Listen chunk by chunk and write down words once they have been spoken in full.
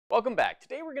Welcome back.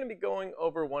 Today we're going to be going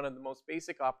over one of the most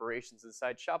basic operations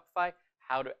inside Shopify,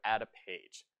 how to add a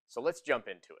page. So let's jump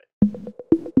into it.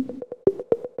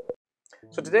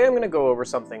 So today I'm going to go over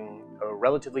something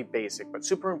relatively basic but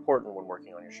super important when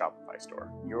working on your Shopify store,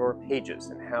 your pages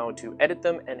and how to edit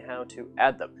them and how to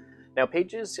add them. Now,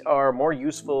 pages are more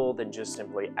useful than just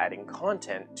simply adding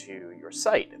content to your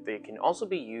site. They can also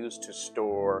be used to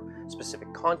store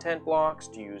specific content blocks,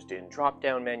 used in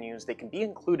drop-down menus. They can be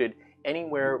included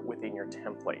anywhere within your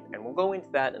template, and we'll go into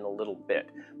that in a little bit.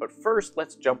 But first,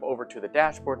 let's jump over to the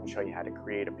dashboard and show you how to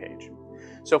create a page.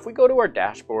 So if we go to our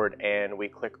dashboard and we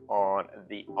click on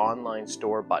the online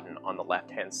store button on the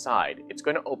left-hand side, it's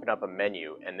going to open up a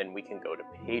menu, and then we can go to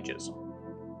pages.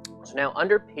 So now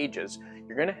under pages,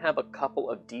 you're going to have a couple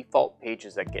of default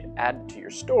pages that get added to your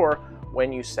store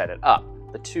when you set it up.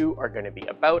 The two are going to be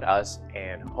About Us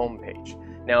and Homepage.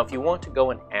 Now, if you want to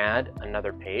go and add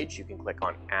another page, you can click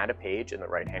on Add a Page in the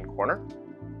right-hand corner,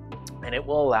 and it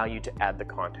will allow you to add the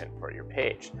content for your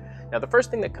page. Now, the first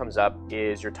thing that comes up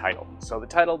is your title. So the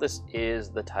title, this is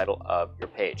the title of your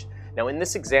page. Now, in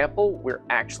this example, we're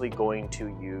actually going to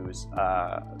use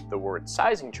the word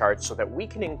sizing chart so that we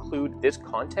can include this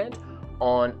content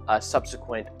on a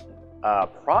subsequent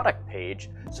product page,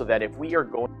 so that if we are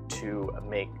going to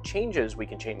make changes, we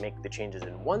can make the changes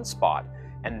in one spot,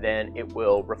 and then it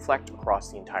will reflect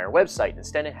across the entire website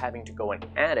instead of having to go and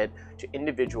add it to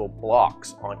individual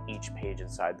blocks on each page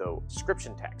inside the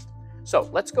description text. So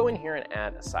let's go in here and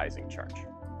add a sizing chart.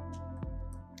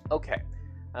 Okay,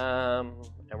 and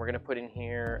we're going to put in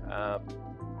here,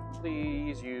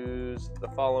 please use the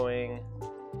following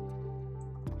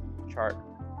chart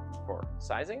for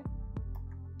sizing.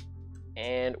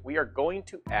 And we are going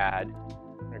to add,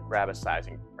 I'm going to grab a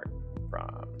sizing chart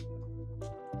from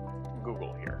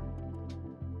Google here.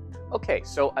 Okay,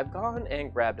 so I've gone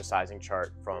and grabbed a sizing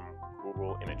chart from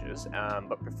Google Images,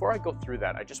 but before I go through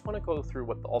that, I just want to go through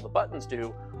what all the buttons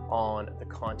do on the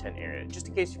content area, just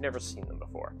in case you've never seen them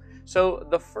before. So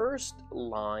the first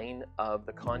line of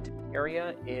the content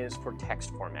area is for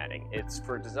text formatting. It's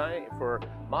for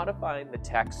modifying the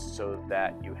text so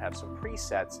that you have some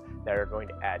presets that are going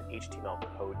to add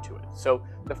HTML code to it. So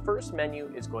the first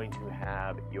menu is going to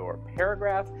have your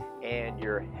paragraph and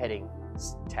your heading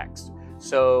text.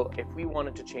 So if we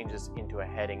wanted to change this into a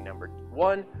heading number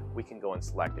 1, we can go and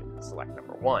select it and select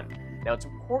number 1. Now, it's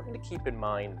important to keep in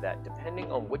mind that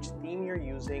depending on which theme you're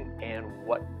using and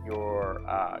what your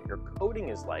coding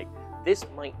is like, this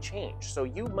might change. So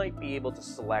you might be able to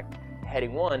select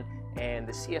heading 1 and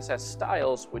the CSS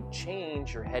styles would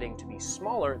change your heading to be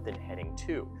smaller than heading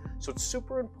 2. So it's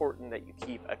super important that you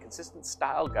keep a consistent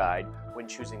style guide when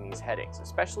choosing these headings,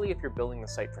 especially if you're building the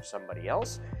site for somebody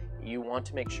else. You want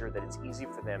to make sure that it's easy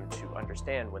for them to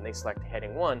understand when they select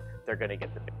heading 1, they're going to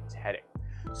get the biggest heading.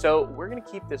 So we're going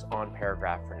to keep this on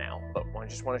paragraph for now, but I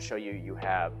just want to show you, you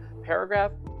have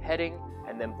paragraph, heading,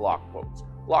 and then block quotes.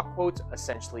 Block quotes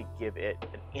essentially give it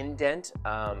an indent,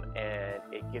 and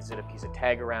it gives it a piece of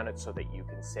tag around it so that you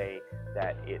can say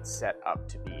that it's set up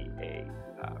to be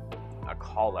a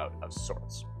call out of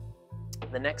sorts.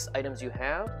 The next items you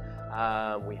have,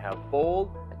 we have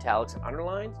bold, italics, and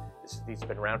underlines. These have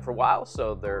been around for a while,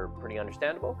 so they're pretty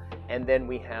understandable. And then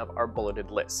we have our bulleted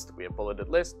list. We have bulleted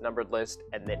list, numbered list,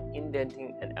 and then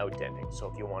indenting and outdenting.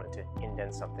 So if you wanted to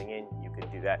indent something in, you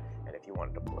could do that. And if you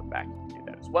wanted to pull it back, you can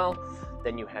do that as well.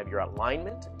 Then you have your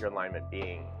alignment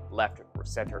being left,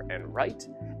 center, and right.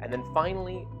 And then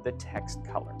finally, the text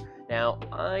color. Now,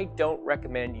 I don't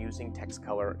recommend using text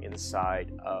color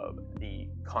inside of the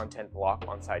content block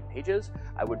on side pages.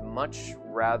 I would much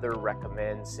rather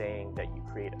recommend saying that you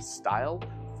create a style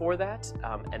for that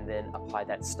and then apply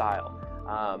that style.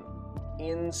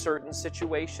 In certain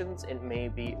situations, it may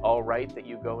be all right that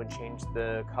you go and change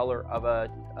the color of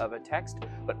a text,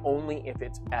 but only if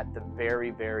it's at the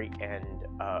very, very end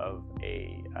of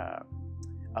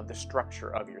the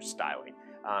structure of your styling,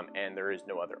 and there is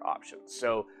no other option.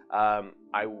 So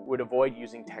I would avoid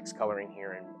using text coloring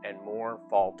here and more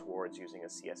fall towards using a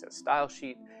CSS style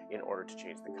sheet in order to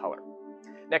change the color.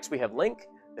 Next, we have link,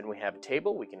 then we have a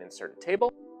table. We can insert a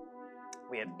table.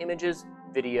 We have images,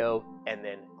 video, and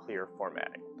then clear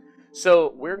formatting.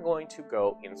 So we're going to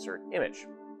go insert image.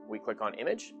 We click on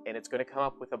image, and it's going to come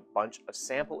up with a bunch of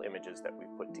sample images that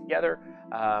we've put together.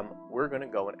 We're going to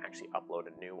go and actually upload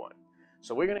a new one.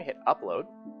 So we're going to hit upload,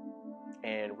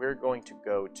 and we're going to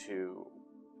go to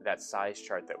that size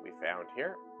chart that we found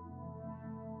here.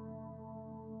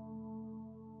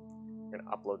 We're going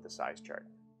to upload the size chart.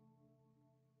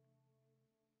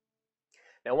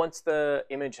 Now, once the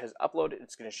image has uploaded,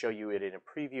 it's going to show you it in a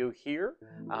preview here,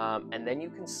 and then you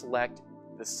can select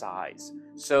the size.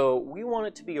 So we want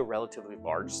it to be a relatively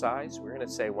large size. We're going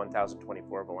to say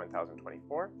 1024 by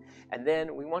 1024. And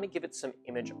then we want to give it some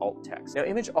image alt text. Now,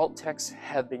 image alt text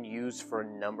have been used for a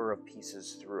number of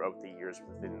pieces throughout the years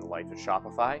within the life of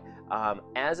Shopify.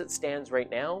 As it stands right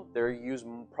now, they're used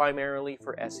primarily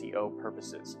for SEO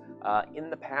purposes. In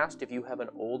the past, if you have an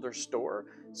older store,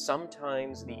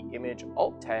 sometimes the image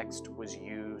alt text was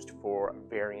used for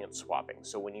variant swapping.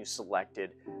 So when you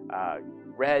selected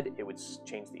red, it would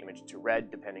change the image to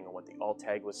red depending on what the alt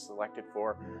tag was selected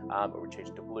for. It would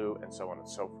change to blue, and so on and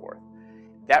so forth.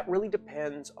 That really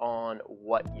depends on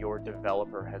what your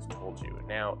developer has told you.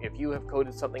 Now, if you have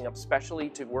coded something up specially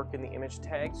to work in the image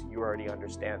tags, you already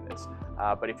understand this.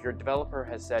 But if your developer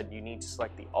has said you need to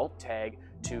select the alt tag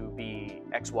to be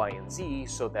X, Y, and Z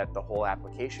so that the whole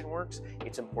application works,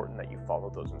 it's important that you follow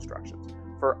those instructions.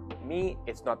 For me,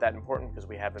 it's not that important because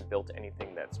we haven't built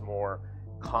anything that's more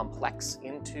complex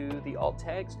into the alt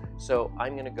tags. So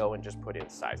I'm going to go and just put in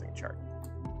sizing chart.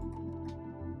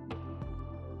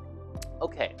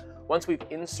 Okay, once we've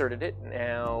inserted it,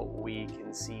 now we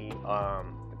can see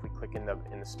if we click in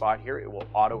the spot here, it will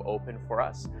auto open for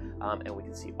us, and we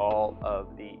can see all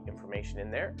of the information in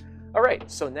there. All right,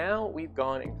 so now we've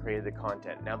gone and created the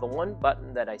content. Now, the one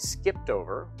button that I skipped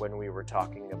over when we were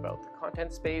talking about the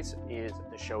content space is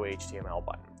the Show HTML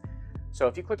button. So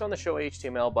if you click on the Show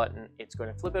HTML button, it's going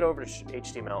to flip it over to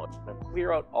HTML. It's going to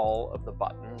clear out all of the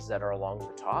buttons that are along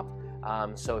the top.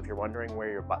 So if you're wondering where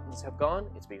your buttons have gone,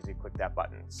 it's because you click that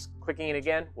button. Clicking it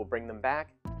again will bring them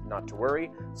back. Not to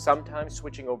worry. Sometimes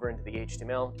switching over into the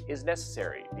HTML is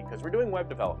necessary because we're doing web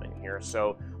development here,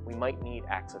 so we might need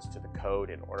access to the code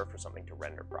in order for something to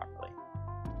render properly.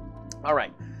 All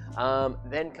right,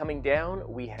 then coming down,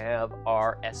 we have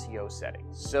our SEO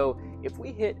settings. So if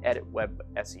we hit Edit Web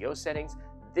SEO Settings,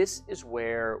 this is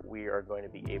where we are going to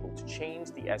be able to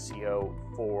change the SEO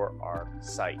for our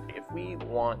site. If we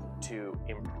want to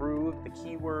improve the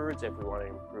keywords, if we want to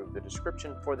improve the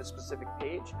description for the specific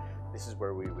page, this is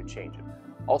where we would change it.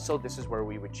 Also, this is where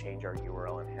we would change our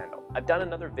URL and handle. I've done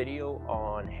another video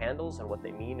on handles and what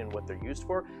they mean and what they're used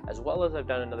for, as well as I've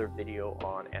done another video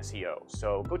on SEO.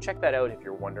 So go check that out if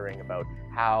you're wondering about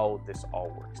how this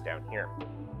all works down here.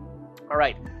 All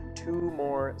right, two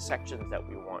more sections that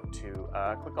we want to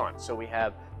click on. So we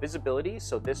have visibility.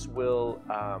 So this will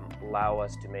allow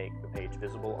us to make the page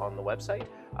visible on the website,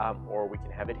 or we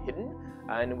can have it hidden.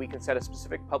 And we can set a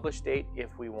specific publish date if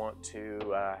we want to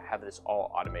have this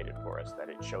all automated for us, that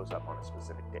it shows up on a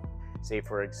specific date. Say,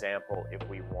 for example, if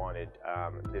we wanted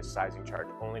this sizing chart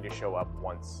only to show up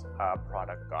once a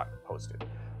product got posted.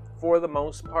 For the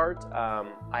most part,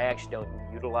 I actually don't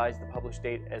utilize the publish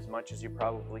date as much as you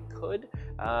probably could,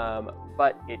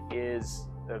 but it is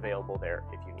available there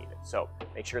if you need it. So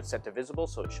make sure it's set to visible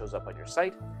so it shows up on your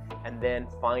site. And then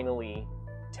finally,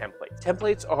 templates.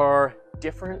 Templates are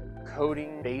different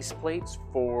coding base plates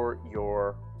for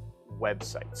your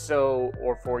website,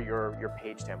 or for your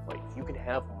page template. You can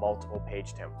have multiple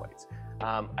page templates.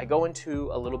 I go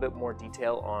into a little bit more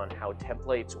detail on how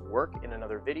templates work in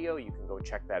another video. You can go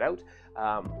check that out.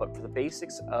 But for the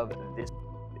basics of this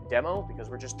demo, because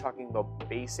we're just talking about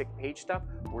basic page stuff,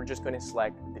 we're just going to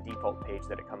select the default page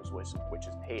that it comes with, which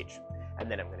is page. And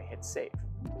then I'm going to hit save.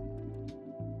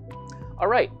 All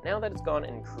right, now that it's gone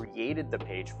and created the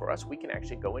page for us, we can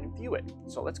actually go and view it.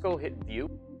 So let's go hit view.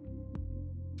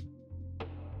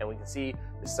 And we can see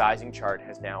the sizing chart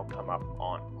has now come up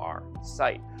on our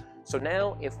site. So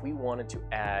now if we wanted to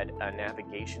add a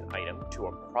navigation item to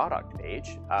a product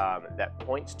page that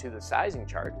points to the sizing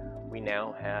chart, we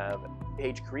now have a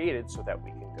page created so that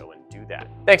we can go and do that.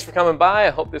 Thanks for coming by. I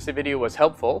hope this video was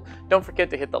helpful. Don't forget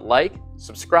to hit the like,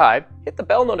 subscribe, hit the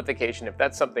bell notification if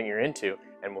that's something you're into,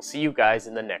 and we'll see you guys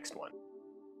in the next one.